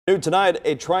New tonight,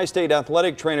 a tri-state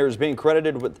athletic trainer is being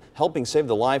credited with helping save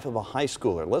the life of a high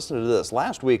schooler. Listen to this.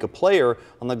 Last week, a player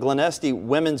on the Glen Este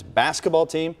women's basketball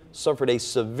team suffered a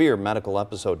severe medical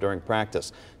episode during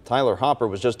practice. Tyler Hopper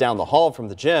was just down the hall from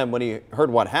the gym when he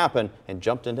heard what happened and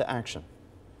jumped into action.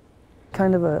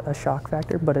 Kind of a shock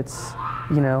factor, but it's,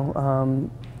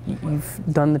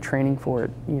 you've done the training for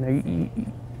it.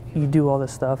 You do all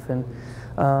this stuff, and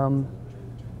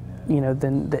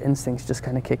then the instincts just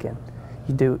kind of kick in.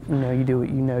 You do what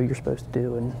you're supposed to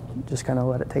do, and just kind of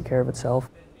let it take care of itself.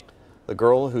 The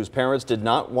girl, whose parents did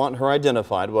not want her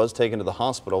identified, was taken to the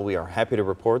hospital. We are happy to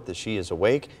report that she is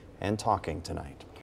awake and talking tonight.